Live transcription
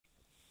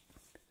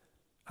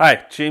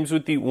Hi, James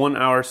with the 1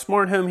 Hour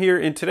Smart Home here,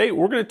 and today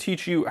we're going to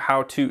teach you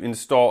how to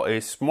install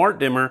a smart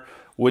dimmer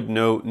with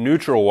no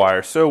neutral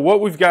wire. So what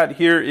we've got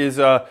here is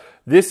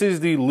this is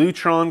the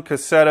Lutron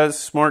Caseta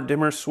smart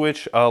dimmer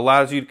switch.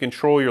 Allows you to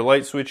control your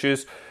light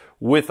switches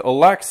with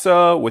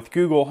Alexa, with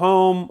Google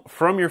Home,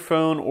 from your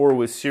phone, or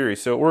with Siri.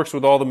 So it works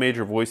with all the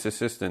major voice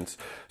assistants.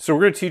 So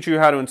we're going to teach you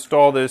how to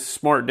install this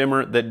smart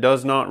dimmer that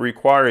does not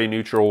require a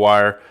neutral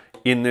wire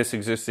in this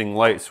existing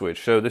light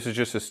switch. So this is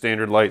just a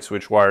standard light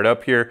switch wired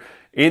up here.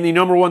 And the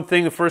number one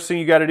thing, the first thing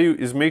you got to do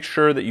is make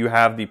sure that you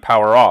have the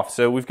power off.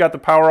 So we've got the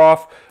power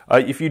off.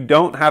 If you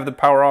don't have the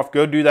power off,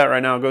 go do that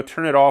right now. Go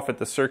turn it off at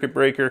the circuit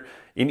breaker.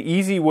 An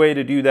easy way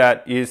to do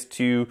that is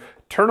to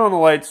turn on the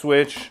light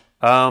switch,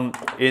 and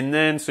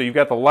then so you've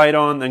got the light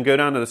on, then go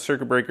down to the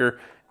circuit breaker,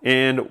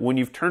 and when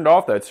you've turned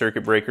off that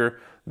circuit breaker,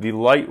 the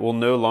light will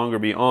no longer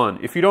be on.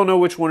 If you don't know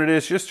which one it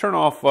is, just turn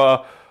off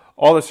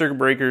all the circuit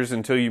breakers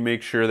until you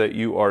make sure that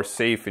you are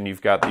safe and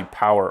you've got the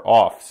power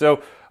off.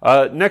 So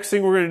next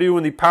thing we're going to do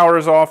when the power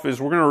is off is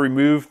we're going to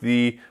remove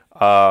the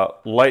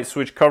light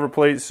switch cover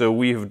plate. So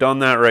we have done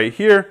that right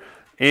here,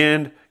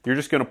 and you're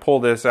just going to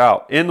pull this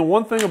out. And the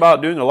one thing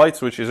about doing a light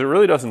switch is it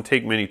really doesn't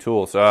take many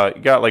tools. You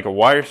got like a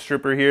wire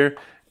stripper here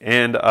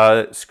and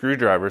a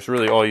screwdriver is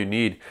really all you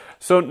need.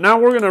 So now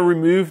we're going to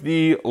remove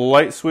the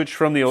light switch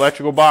from the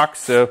electrical box.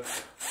 So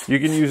you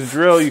can use a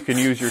drill, you can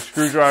use your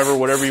screwdriver,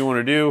 whatever you want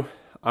to do.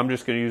 I'm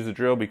just going to use the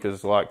drill because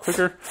it's a lot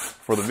quicker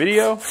for the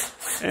video.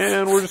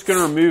 And we're just going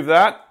to remove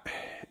that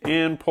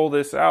and pull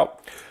this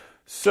out.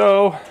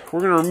 So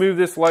we're going to remove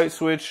this light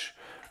switch,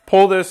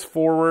 pull this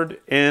forward,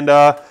 and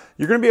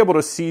you're going to be able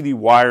to see the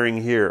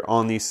wiring here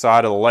on the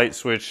side of the light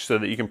switch so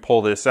that you can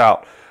pull this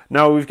out.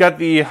 Now we've got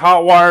the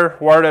hot wire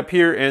wired up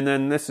here, and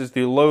then this is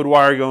the load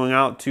wire going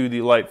out to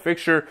the light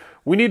fixture.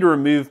 We need to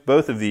remove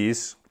both of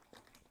these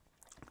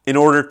in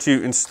order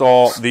to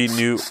install the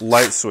new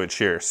light switch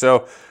here.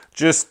 So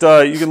just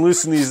you can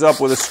loosen these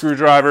up with a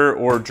screwdriver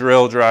or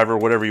drill driver,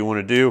 whatever you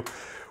want to do.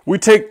 We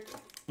take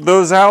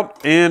those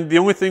out, and the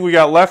only thing we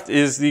got left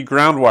is the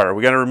ground wire.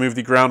 We got to remove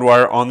the ground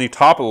wire on the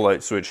top of the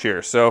light switch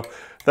here. So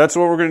that's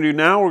what we're going to do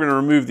now. We're going to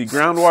remove the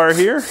ground wire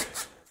here,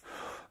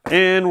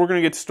 and we're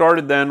going to get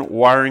started then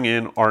wiring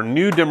in our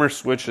new dimmer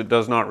switch that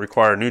does not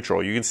require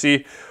neutral. You can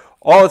see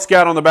all it's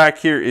got on the back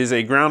here is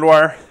a ground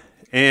wire,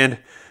 and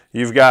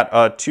you've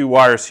got two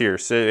wires here,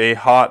 so a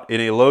hot and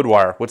a load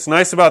wire. What's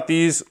nice about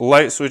these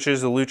light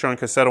switches, the Lutron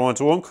Caseta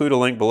ones, we'll include a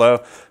link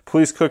below.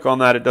 Please click on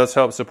that. It does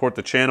help support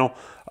the channel.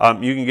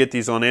 You can get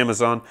these on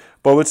Amazon.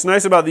 But what's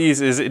nice about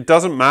these is it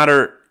doesn't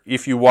matter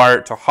if you wire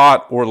it to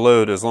hot or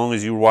load, as long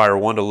as you wire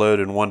one to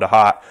load and one to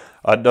hot.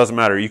 It doesn't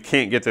matter. You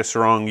can't get this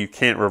wrong. You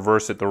can't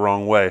reverse it the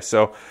wrong way.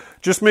 So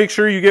just make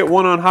sure you get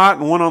one on hot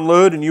and one on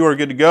load, and you are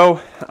good to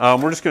go.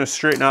 We're just going to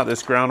straighten out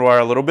this ground wire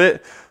a little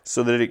bit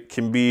so that it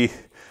can be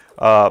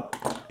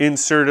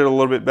inserted a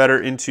little bit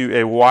better into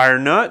a wire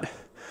nut.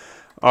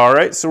 All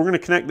right, so we're going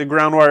to connect the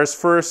ground wires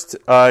first.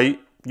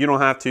 You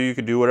don't have to, you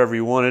could do whatever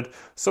you wanted.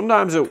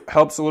 Sometimes it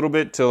helps a little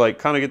bit to like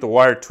kind of get the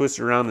wire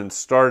twisted around and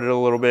start it a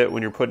little bit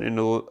when you're putting it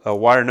into a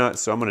wire nut.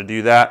 So I'm going to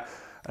do that,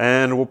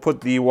 and we'll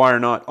put the wire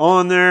nut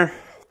on there,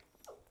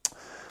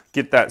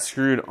 get that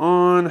screwed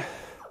on.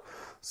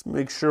 Let's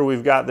make sure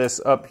we've got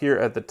this up here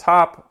at the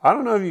top. I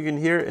don't know if you can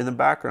hear it in the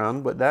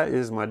background, but that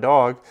is my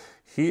dog.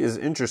 He is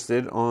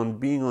interested on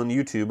being on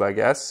YouTube, I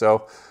guess.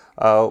 So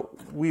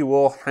we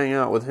will hang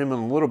out with him in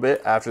a little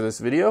bit after this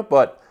video.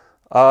 But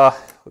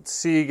let's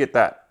see, get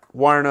that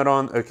wire nut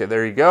on. Okay,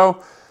 there you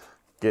go.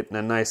 Getting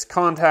a nice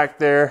contact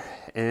there,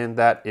 and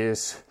that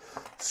is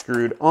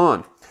screwed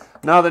on.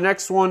 Now the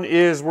next one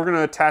is we're going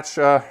to attach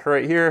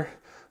right here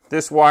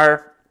this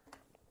wire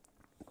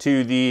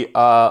to the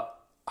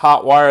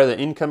hot wire, the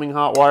incoming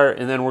hot wire,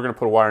 and then we're going to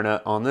put a wire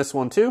nut on this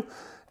one too,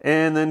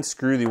 and then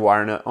screw the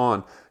wire nut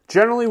on.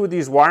 Generally with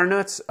these wire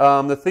nuts,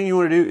 the thing you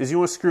want to do is you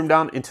want to screw them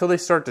down until they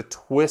start to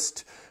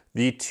twist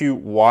the two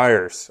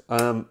wires.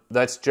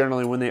 That's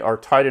generally when they are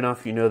tight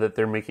enough, you know that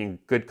they're making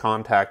good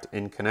contact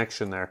and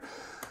connection there.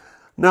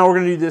 Now we're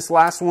going to do this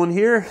last one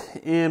here,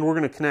 and we're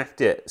going to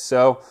connect it.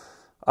 So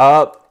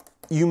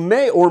you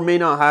may or may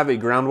not have a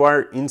ground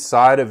wire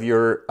inside of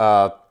your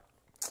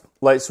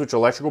light switch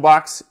electrical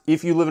box.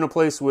 If you live in a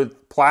place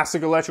with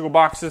plastic electrical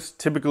boxes,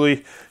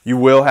 typically you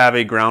will have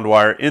a ground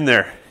wire in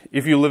there.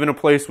 If you live in a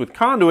place with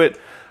conduit,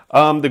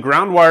 the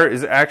ground wire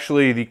is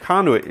actually, the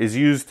conduit is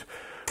used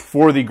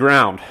for the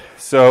ground.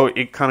 So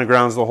it kind of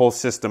grounds the whole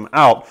system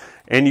out,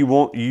 and you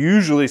won't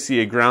usually see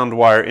a ground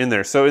wire in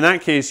there. So in that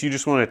case, you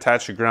just want to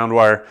attach a ground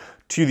wire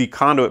to the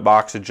conduit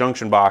box, a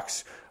junction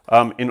box,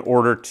 in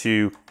order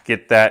to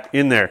get that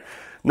in there.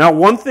 Now,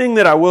 one thing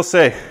that I will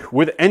say,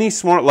 with any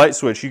smart light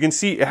switch, you can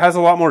see it has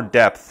a lot more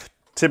depth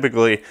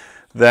typically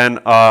than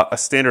a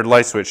standard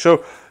light switch.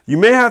 So you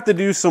may have to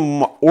do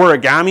some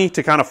origami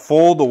to kind of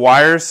fold the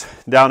wires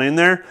down in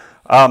there.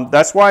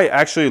 That's why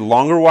actually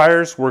longer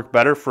wires work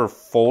better for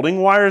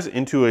folding wires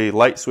into a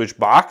light switch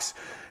box.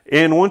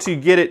 And once you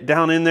get it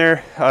down in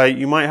there,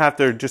 you might have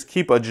to just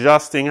keep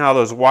adjusting how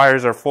those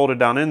wires are folded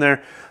down in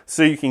there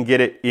so you can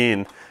get it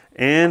in.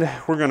 And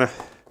we're going to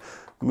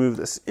Move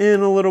this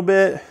in a little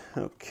bit.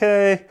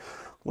 Okay,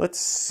 let's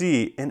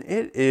see. And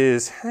it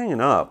is hanging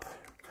up.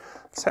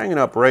 It's hanging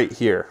up right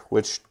here,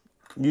 which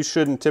you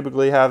shouldn't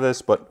typically have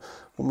this, but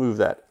we'll move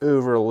that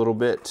over a little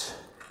bit.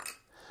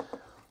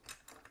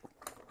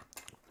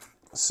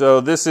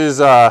 So this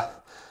is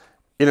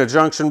in a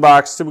junction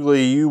box.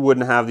 Typically you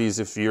wouldn't have these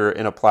if you're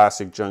in a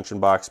plastic junction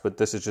box, but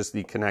this is just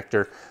the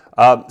connector.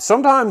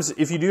 Sometimes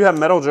if you do have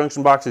metal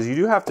junction boxes, you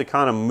do have to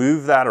kind of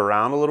move that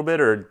around a little bit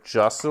or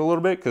adjust it a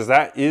little bit, because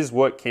that is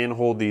what can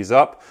hold these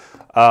up.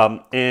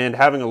 And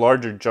having a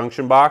larger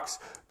junction box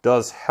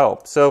does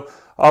help. So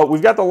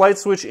we've got the light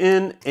switch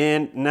in,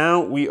 and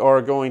now we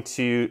are going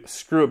to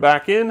screw it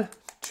back in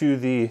to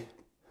the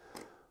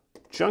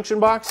junction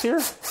box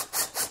here,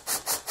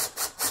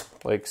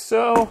 like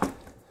so.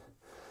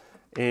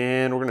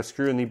 And we're going to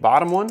screw in the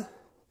bottom one.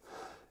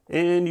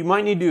 And you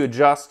might need to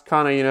adjust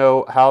kind of, you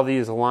know, how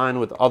these align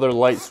with other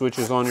light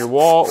switches on your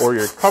wall or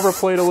your cover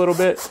plate a little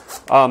bit.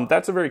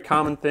 That's a very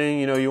common thing.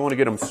 You know, you want to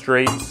get them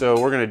straight,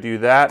 so we're going to do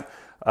that.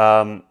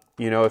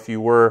 You know, if you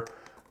were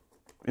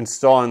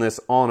installing this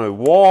on a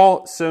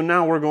wall. So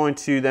now we're going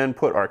to then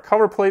put our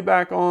cover plate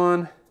back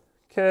on.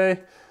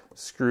 Okay,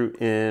 screw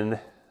in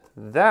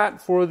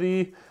that for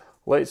the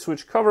light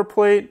switch cover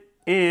plate,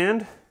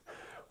 and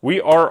we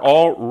are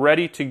all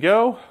ready to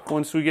go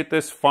once we get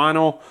this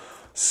final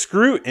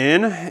screw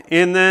in.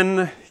 And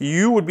then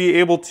you would be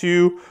able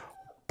to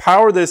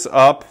power this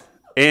up,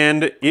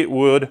 and it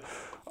would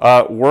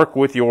work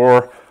with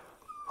your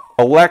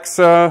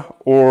Alexa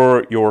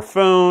or your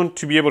phone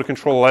to be able to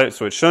control the light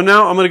switch. So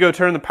now I'm going to go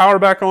turn the power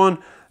back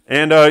on,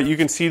 and you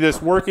can see this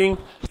working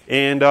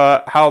and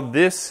how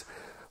this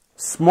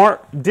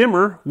smart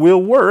dimmer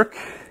will work.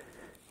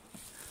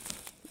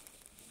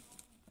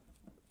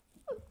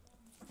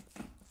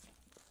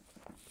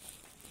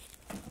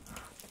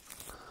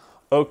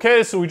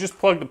 Okay, so we just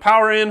plugged the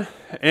power in,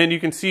 and you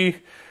can see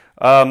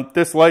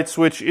this light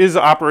switch is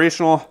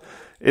operational.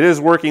 It is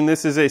working.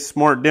 This is a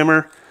smart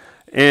dimmer,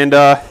 and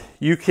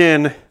you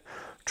can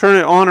turn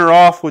it on or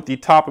off with the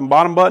top and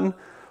bottom button,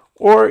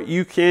 or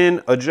you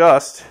can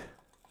adjust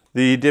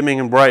the dimming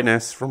and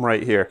brightness from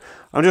right here.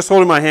 I'm just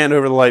holding my hand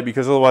over the light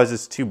because otherwise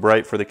it's too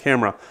bright for the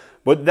camera.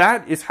 But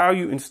that is how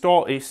you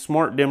install a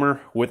smart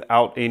dimmer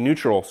without a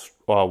neutral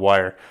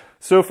wire.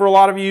 So for a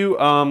lot of you,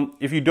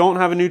 if you don't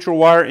have a neutral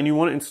wire and you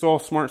want to install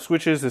smart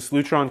switches, this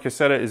Lutron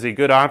Caseta is a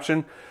good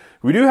option.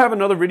 We do have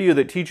another video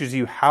that teaches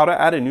you how to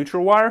add a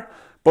neutral wire,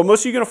 but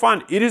most of you are going to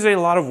find it is a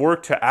lot of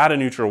work to add a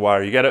neutral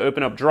wire. You got to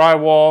open up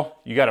drywall,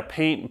 you got to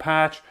paint and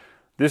patch.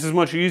 This is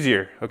much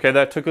easier. Okay,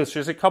 that took us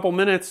just a couple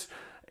minutes,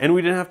 and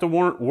we didn't have to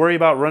worry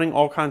about running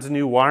all kinds of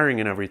new wiring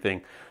and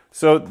everything.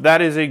 So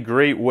that is a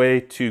great way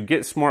to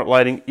get smart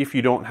lighting if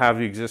you don't have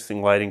the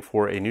existing lighting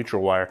for a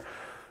neutral wire.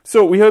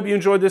 So we hope you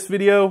enjoyed this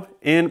video,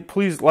 and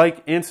please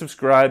like and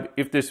subscribe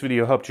if this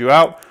video helped you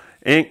out,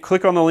 and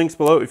click on the links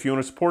below if you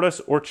want to support us,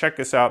 or check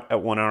us out at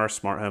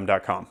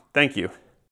onehoursmarthome.com. Thank you.